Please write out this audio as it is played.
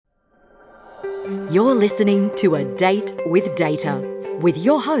You're listening to A Date with Data with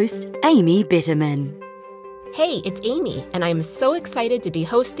your host, Amy Bitterman. Hey, it's Amy, and I'm so excited to be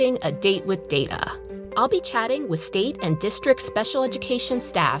hosting A Date with Data. I'll be chatting with state and district special education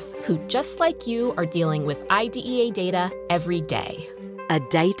staff who, just like you, are dealing with IDEA data every day. A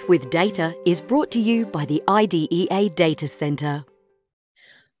Date with Data is brought to you by the IDEA Data Center.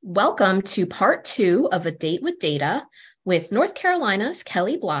 Welcome to part 2 of A Date with Data with North Carolina's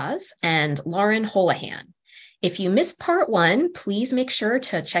Kelly Blas and Lauren Holohan. If you missed part 1, please make sure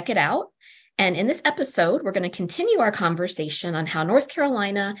to check it out. And in this episode, we're going to continue our conversation on how North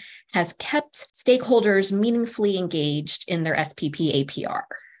Carolina has kept stakeholders meaningfully engaged in their SPP APR.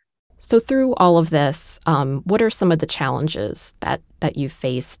 So through all of this, what are some of the challenges that you've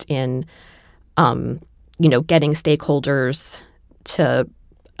faced in, getting stakeholders to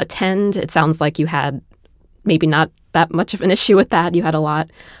attend? It sounds like you had maybe not that much of an issue with that. You had a lot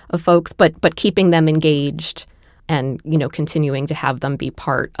of folks, but keeping them engaged and, continuing to have them be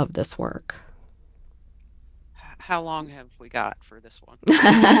part of this work. How long have we got for this one?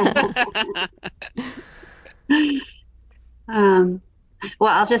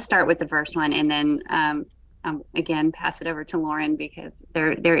 Well, I'll just start with the first one and then again pass it over to Lauren because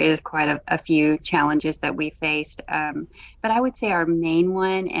there is quite a few challenges that we faced. But I would say our main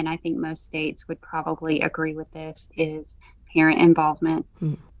one, and I think most states would probably agree with this, is parent involvement.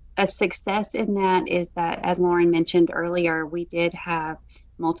 A success in that is that, as Lauren mentioned earlier, we did have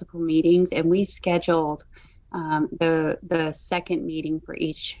multiple meetings and we scheduled the second meeting for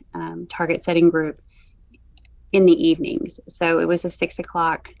each target setting group in the evenings. So it was a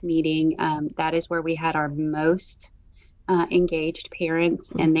 6:00 meeting. That is where we had our most engaged parents,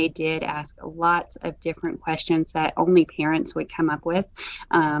 and they did ask lots of different questions that only parents would come up with,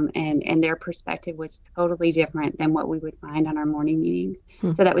 and their perspective was totally different than what we would find on our morning meetings.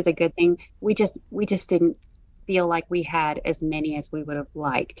 So that was a good thing. We just didn't feel like we had as many as we would have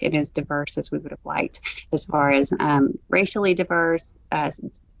liked and as diverse as we would have liked, as far as racially diverse,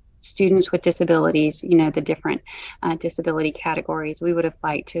 students with disabilities, the different disability categories. We would have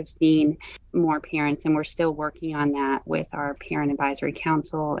liked to have seen more parents, and we're still working on that with our Parent Advisory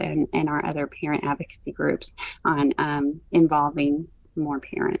Council and our other parent advocacy groups on involving more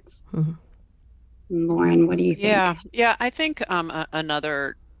parents. Lauren, what do you think? Yeah, I think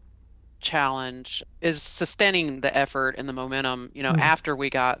another challenge is sustaining the effort and the momentum, after we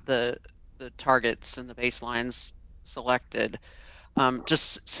got the targets and the baselines selected.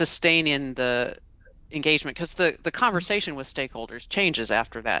 Just sustaining the engagement, because the conversation with stakeholders changes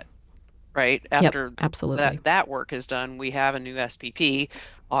after that, right? After absolutely. that work is done, we have a new SPP.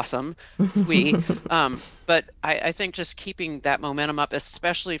 Awesome. But I think just keeping that momentum up,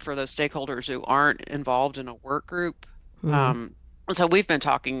 especially for those stakeholders who aren't involved in a work group. So we've been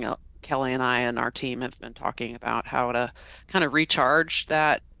talking, Kelly and I and our team have been talking about how to kind of recharge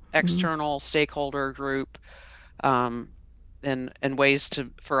that external stakeholder group, and ways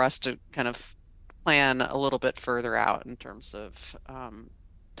for us to kind of plan a little bit further out in terms of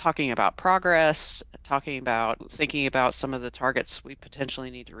talking about progress, thinking about some of the targets we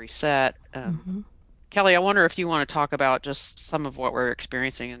potentially need to reset. Kelly, I wonder if you want to talk about just some of what we're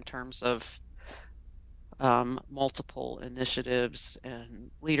experiencing in terms of multiple initiatives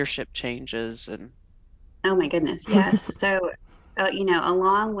and leadership changes. And oh my goodness, yes. So,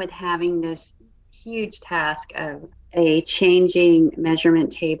 along with having this huge task of a changing measurement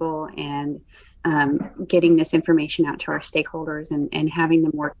table and getting this information out to our stakeholders and having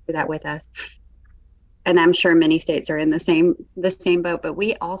them work through that with us. And I'm sure many states are in the same boat, but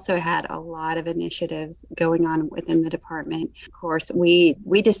we also had a lot of initiatives going on within the department. Of course, we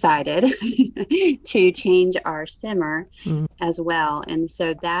decided to change our simmer as well. And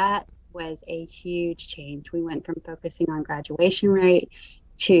so that was a huge change. We went from focusing on graduation rate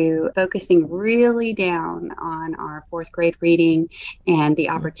to focusing really down on our 4th grade reading and the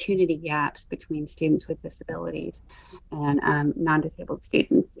opportunity gaps between students with disabilities and non-disabled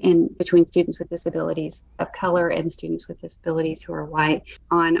students, and between students with disabilities of color and students with disabilities who are white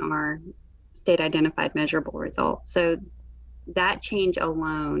on our state identified measurable results. So that change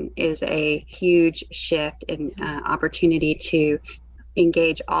alone is a huge shift in opportunity to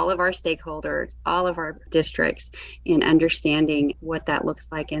engage all of our stakeholders, all of our districts, in understanding what that looks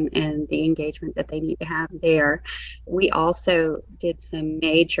like and the engagement that they need to have there. We also did some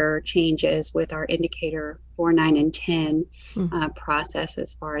major changes with our indicator 4, 9, and 10 process,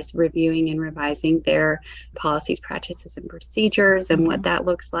 as far as reviewing and revising their policies, practices, and procedures and what that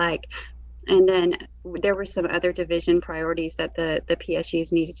looks like. And then there were some other division priorities that the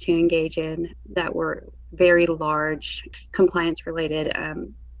PSUs needed to engage in that were very large compliance related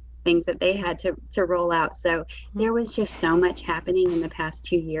things that they had to roll out. So there was just so much happening in the past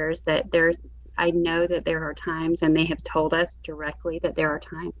 2 years that I know that there are times, and they have told us directly that there are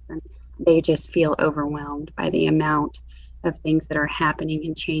times when they just feel overwhelmed by the amount of things that are happening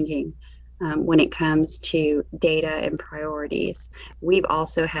and changing when it comes to data and priorities. We've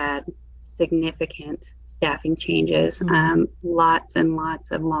also had significant staffing changes. Lots and lots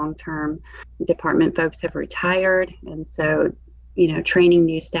of long-term department folks have retired. And so, training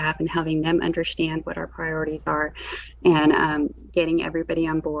new staff and having them understand what our priorities are and getting everybody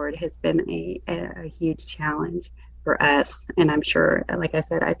on board has been a huge challenge for us. And I'm sure, like I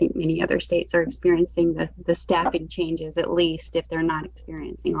said, I think many other states are experiencing the staffing changes, at least if they're not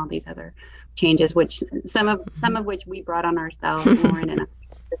experiencing all these other changes, which some of which we brought on ourselves, Lauren and I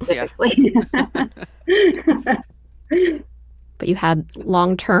specifically. But you had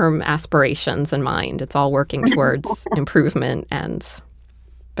long-term aspirations in mind. It's all working towards improvement and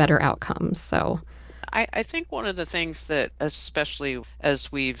better outcomes. So I think one of the things that, especially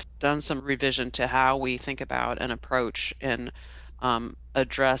as we've done some revision to how we think about and approach and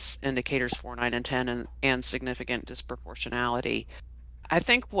address indicators 4, 9, and 10 and significant disproportionality, I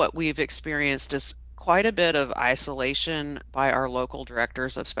think what we've experienced is quite a bit of isolation by our local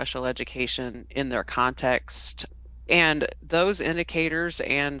directors of special education in their context. And those indicators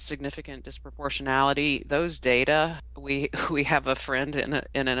and significant disproportionality, those data, we have a friend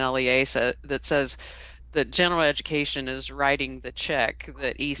in an LEA that says that general education is writing the check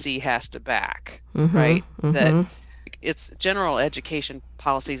that EC has to back, right? That it's general education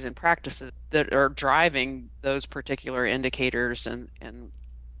policies and practices that are driving those particular indicators and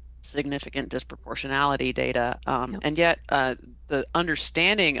significant disproportionality data. And yet the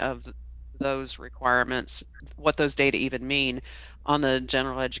understanding of those requirements, what those data even mean on the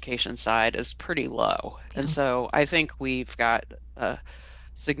general education side is pretty low. And so I think we've got a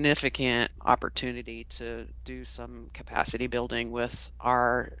significant opportunity to do some capacity building with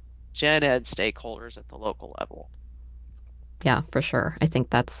our gen ed stakeholders at the local level. Yeah, for sure. I think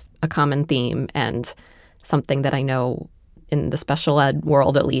that's a common theme and something that I know in the special ed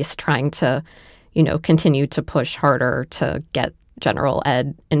world, at least, trying to, continue to push harder to get general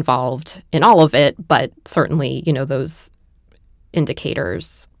ed involved in all of it, but certainly, those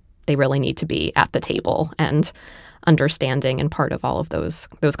indicators, they really need to be at the table and understanding and part of all of those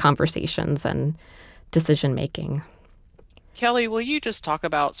conversations and decision making. Kelly, will you just talk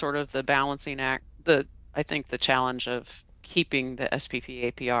about sort of the balancing act, I think the challenge of keeping the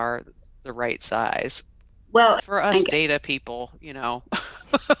SPP APR the right size? Well, for us data people,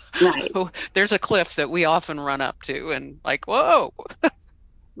 right. There's a cliff that we often run up to and like, whoa.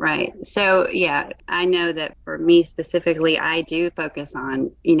 Right. So, yeah, I know that for me specifically, I do focus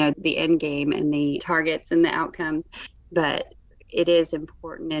on, the end game and the targets and the outcomes, but it is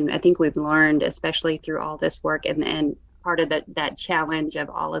important. And I think we've learned, especially through all this work and part of that challenge of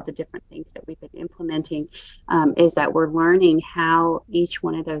all of the different things that we've been implementing is that we're learning how each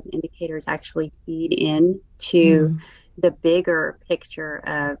one of those indicators actually feed into the bigger picture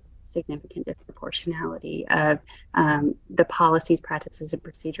of significant disproportionality of the policies, practices, and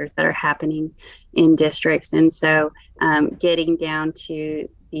procedures that are happening in districts. And so getting down to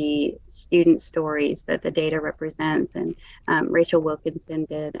the student stories that the data represents. And Rachel Wilkinson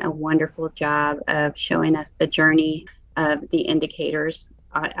did a wonderful job of showing us the journey of the indicators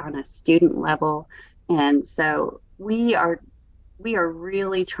on a student level. And so we are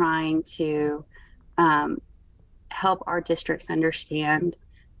really trying to help our districts understand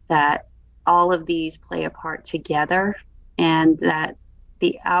that all of these play a part together and that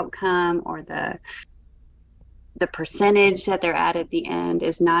the outcome or the percentage that they're at the end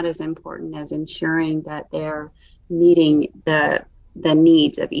is not as important as ensuring that they're meeting the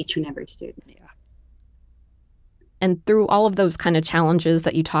needs of each and every student. Yeah. And through all of those kind of challenges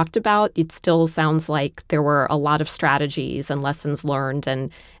that you talked about, it still sounds like there were a lot of strategies and lessons learned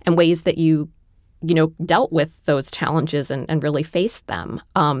and ways that you dealt with those challenges and really faced them.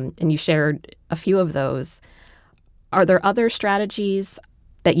 And you shared a few of those. Are there other strategies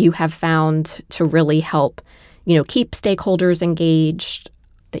that you have found to really help, keep stakeholders engaged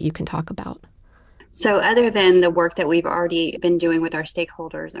that you can talk about? So other than the work that we've already been doing with our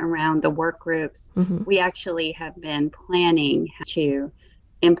stakeholders around the work groups, we actually have been planning to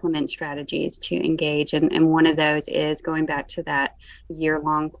implement strategies to engage. And one of those is going back to that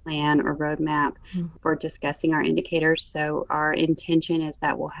year-long plan or roadmap for discussing our indicators. So our intention is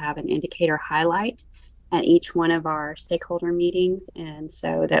that we'll have an indicator highlight at each one of our stakeholder meetings. And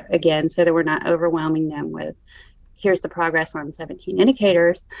so that, again, so that we're not overwhelming them with here's the progress on 17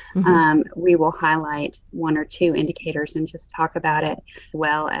 indicators, we will highlight 1 or 2 indicators and just talk about it, as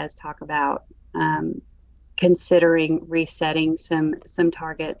well as talk about considering resetting some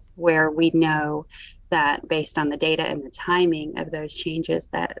targets where we know that based on the data and the timing of those changes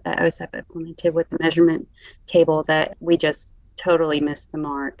that OSEP implemented with the measurement table, that we just totally missed the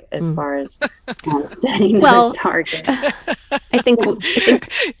mark as far as setting those targets. I think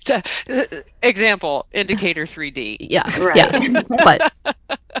example, indicator 3D. Yeah, right. Yes, but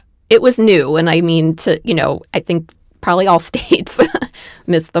it was new, and I mean, I think probably all states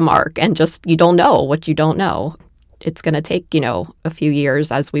missed the mark, and just you don't know what you don't know. It's going to take, a few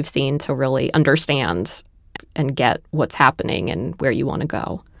years, as we've seen, to really understand and get what's happening and where you want to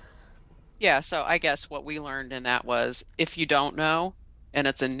go. Yeah, so I guess what we learned in that was if you don't know and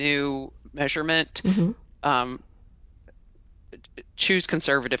it's a new measurement, choose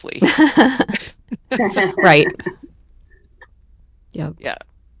conservatively. Right. Yep. Yeah.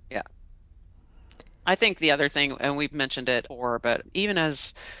 I think the other thing, and we've mentioned it before, but even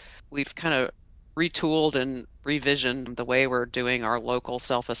as we've kind of retooled and revisioned the way we're doing our local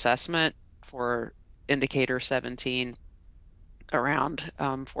self-assessment for indicator 17 around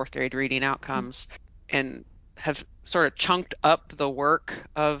 4th grade reading outcomes, and have sort of chunked up the work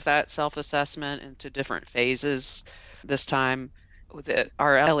of that self-assessment into different phases. This time,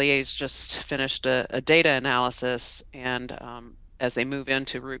 our LEAs just finished a data analysis, and as they move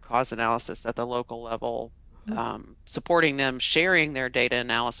into root cause analysis at the local level, supporting them, sharing their data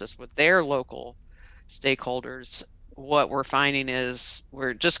analysis with their local stakeholders, what we're finding is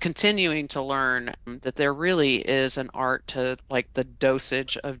we're just continuing to learn that there really is an art to like the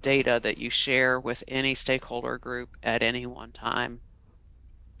dosage of data that you share with any stakeholder group at any one time.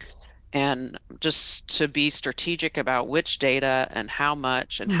 And just to be strategic about which data and how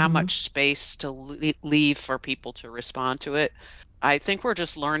much space to leave for people to respond to it. I think we're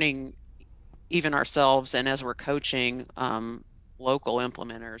just learning, even ourselves, and as we're coaching local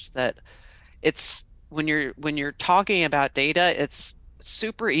implementers, that it's when you're talking about data, it's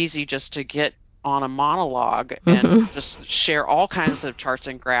super easy just to get on a monologue and just share all kinds of charts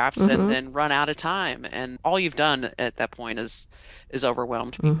and graphs and then run out of time, and all you've done at that point is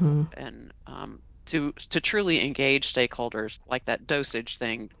overwhelmed people. And to truly engage stakeholders, like that dosage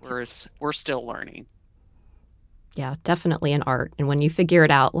thing, we're still learning. Yeah, definitely an art. And when you figure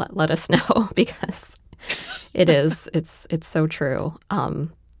it out, let us know, because it's so true.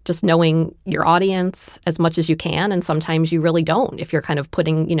 Just knowing your audience as much as you can, and sometimes you really don't. If you're kind of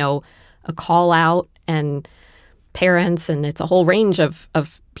putting, a call out, and parents, and it's a whole range of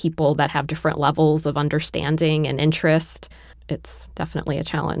people that have different levels of understanding and interest, it's definitely a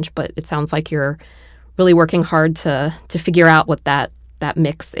challenge. But it sounds like you're really working hard to figure out what that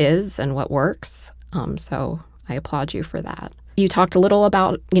mix is and what works. So I applaud you for that. You talked a little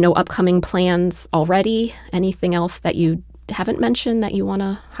about, upcoming plans already. Anything else that you haven't mentioned that you want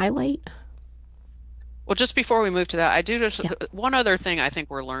to highlight? Well, just before we move to that, one other thing I think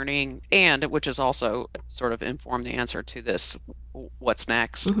we're learning, and which is also sort of informed the answer to this what's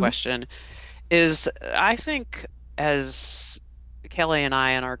next question, is I think as Kelly and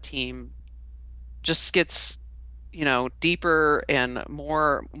I and our team just gets deeper and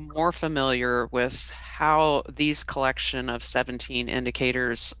more familiar with how these collection of 17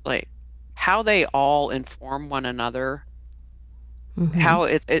 indicators, like how they all inform one another, how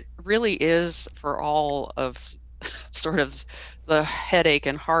it really is for all of sort of the headache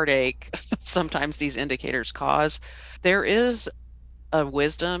and heartache sometimes these indicators cause. There is a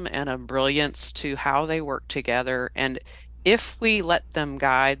wisdom and a brilliance to how they work together, and if we let them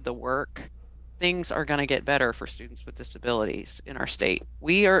guide the work, things are going to get better for students with disabilities in our state.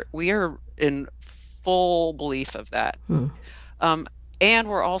 We are in full belief of that. And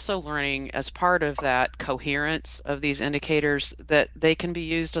we're also learning, as part of that coherence of these indicators, that they can be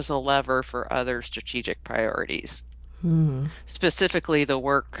used as a lever for other strategic priorities. Specifically, the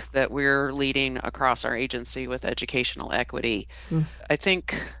work that we're leading across our agency with educational equity. I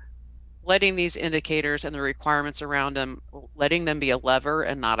think letting these indicators and the requirements around them, letting them be a lever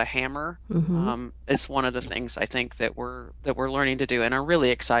and not a hammer, is one of the things I think that we're learning to do, and I'm really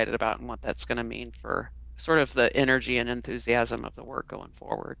excited about, and what that's going to mean for sort of the energy and enthusiasm of the work going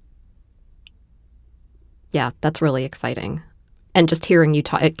forward. Yeah, that's really exciting. And just hearing you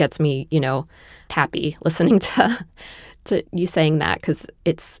talk, it gets me, happy listening to you saying that, because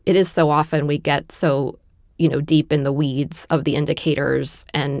it is so often we get so, deep in the weeds of the indicators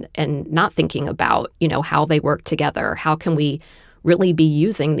and not thinking about, how they work together. How can we really be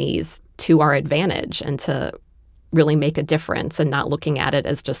using these to our advantage and to really make a difference and not looking at it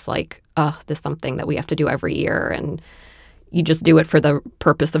as just like, oh, this is something that we have to do every year. And you just do it for the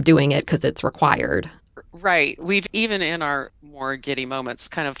purpose of doing it because it's required. Right. We've even in our more giddy moments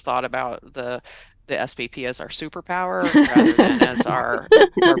kind of thought about the SPP as our superpower rather than as our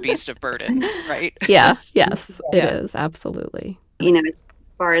beast of burden, right? Yeah. Yes, it is. Absolutely. As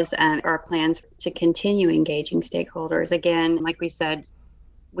far as our plans to continue engaging stakeholders, again, like we said,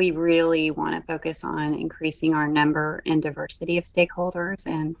 we really want to focus on increasing our number and diversity of stakeholders.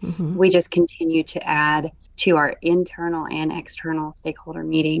 And we just continue to add to our internal and external stakeholder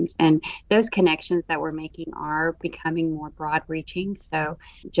meetings. And those connections that we're making are becoming more broad reaching. So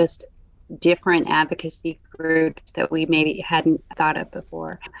just different advocacy groups that we maybe hadn't thought of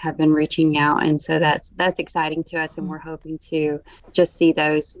before have been reaching out, and so that's exciting to us, and we're hoping to just see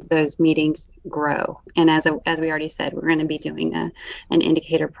those meetings grow. And as we already said, we're going to be doing an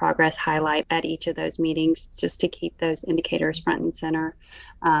indicator progress highlight at each of those meetings just to keep those indicators front and center,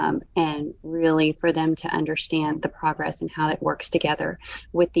 and really for them to understand the progress and how it works together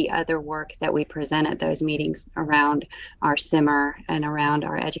with the other work that we present at those meetings around our SIMR and around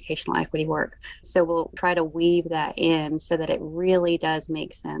our educational equity work. So we'll try to weave that in so that it really does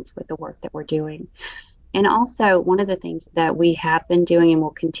make sense with the work that we're doing. And also, one of the things that we have been doing and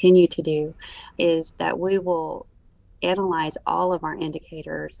will continue to do is that we will analyze all of our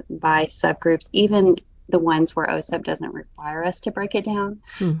indicators by subgroups, even the ones where OSEP doesn't require us to break it down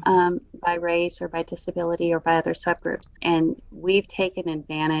by race or by disability or by other subgroups. And we've taken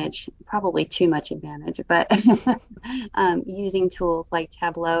advantage, probably too much advantage, but using tools like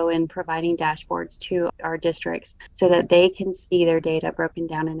Tableau and providing dashboards to our districts so that they can see their data broken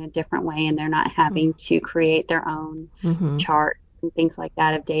down in a different way, and they're not having to create their own charts and things like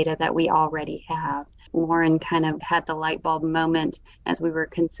that of data that we already have. Lauren kind of had the light bulb moment as we were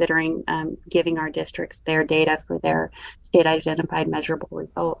considering giving our districts their data for their state identified measurable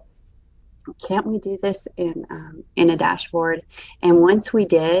result. Can't we do this in a dashboard? And once we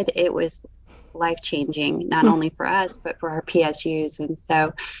did, it was life-changing, not only for us, but for our PSUs. And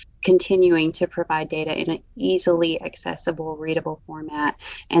so continuing to provide data in an easily accessible, readable format,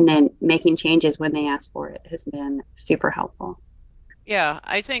 and then making changes when they ask for it has been super helpful. Yeah,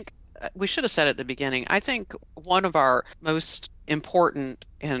 I think we should have said at the beginning, I think one of our most important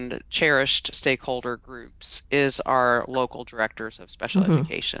and cherished stakeholder groups is our local directors of special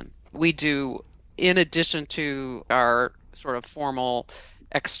education. We do, in addition to our sort of formal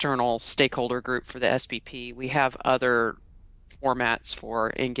external stakeholder group for the SPP, we have other formats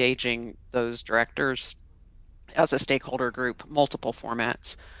for engaging those directors as a stakeholder group, multiple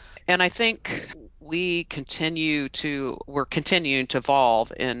formats. And I think we're continuing to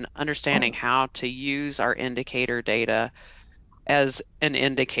evolve in understanding how to use our indicator data as an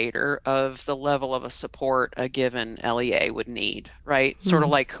indicator of the level of a support a given LEA would need, right? Sort of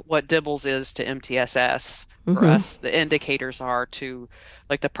like what DIBELS is to MTSS for us, the indicators are to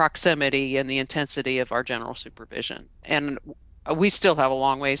like the proximity and the intensity of our general supervision. And we still have a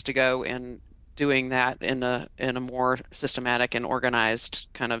long ways to go in doing that in a more systematic and organized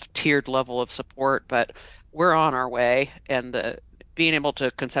kind of tiered level of support, but we're on our way, and being able to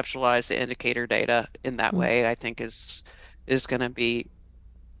conceptualize the indicator data in that way, I think is going to be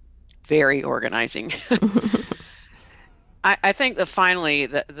very organizing. I think that finally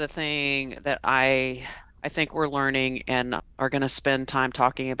the thing that I think we're learning and are going to spend time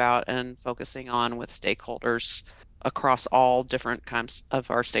talking about and focusing on with stakeholders across all different kinds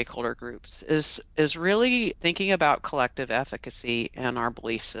of our stakeholder groups is really thinking about collective efficacy and our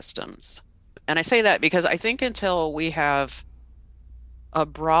belief systems. And I say that because I think until we have a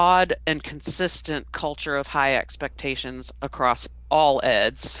broad and consistent culture of high expectations across all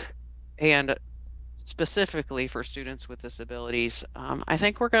eds, and specifically for students with disabilities, I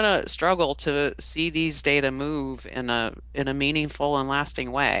think we're going to struggle to see these data move in a meaningful and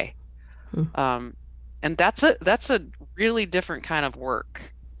lasting way. And that's a really different kind of work,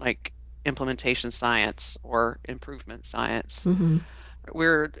 like implementation science or improvement science.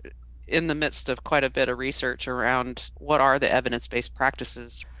 We're in the midst of quite a bit of research around what are the evidence-based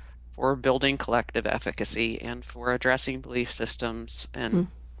practices for building collective efficacy and for addressing belief systems. And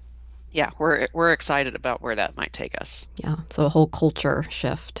yeah, we're excited about where that might take us. Yeah, so a whole culture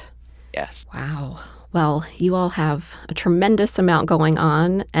shift. Yes. Wow. Well, you all have a tremendous amount going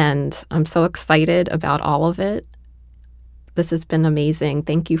on, and I'm so excited about all of it. This has been amazing.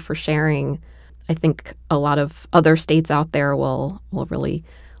 Thank you for sharing. I think a lot of other states out there will really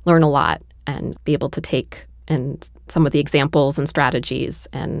learn a lot and be able to take and some of the examples and strategies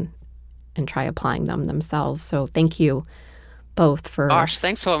and try applying them themselves. So thank you both for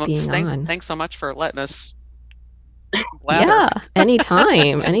thanks so much. being on. Thanks so much for letting us Yeah,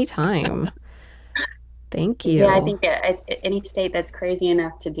 anytime. Thank you. Yeah, I think that any state that's crazy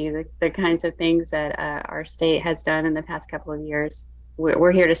enough to do the kinds of things that our state has done in the past couple of years,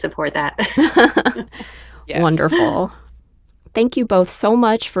 we're here to support that. Yes. Wonderful. Thank you both so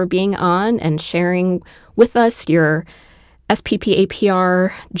much for being on and sharing with us your SPP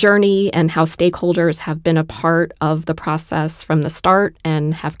APR journey and how stakeholders have been a part of the process from the start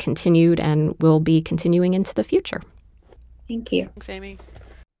and have continued and will be continuing into the future. Thank you. Thanks, Amy.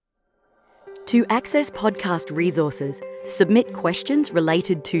 To access podcast resources, submit questions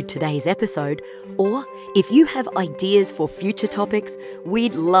related to today's episode, or if you have ideas for future topics,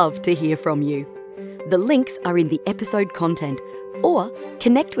 we'd love to hear from you. The links are in the episode content, or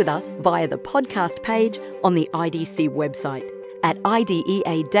connect with us via the podcast page on the IDC website at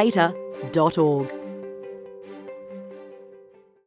ideadata.org.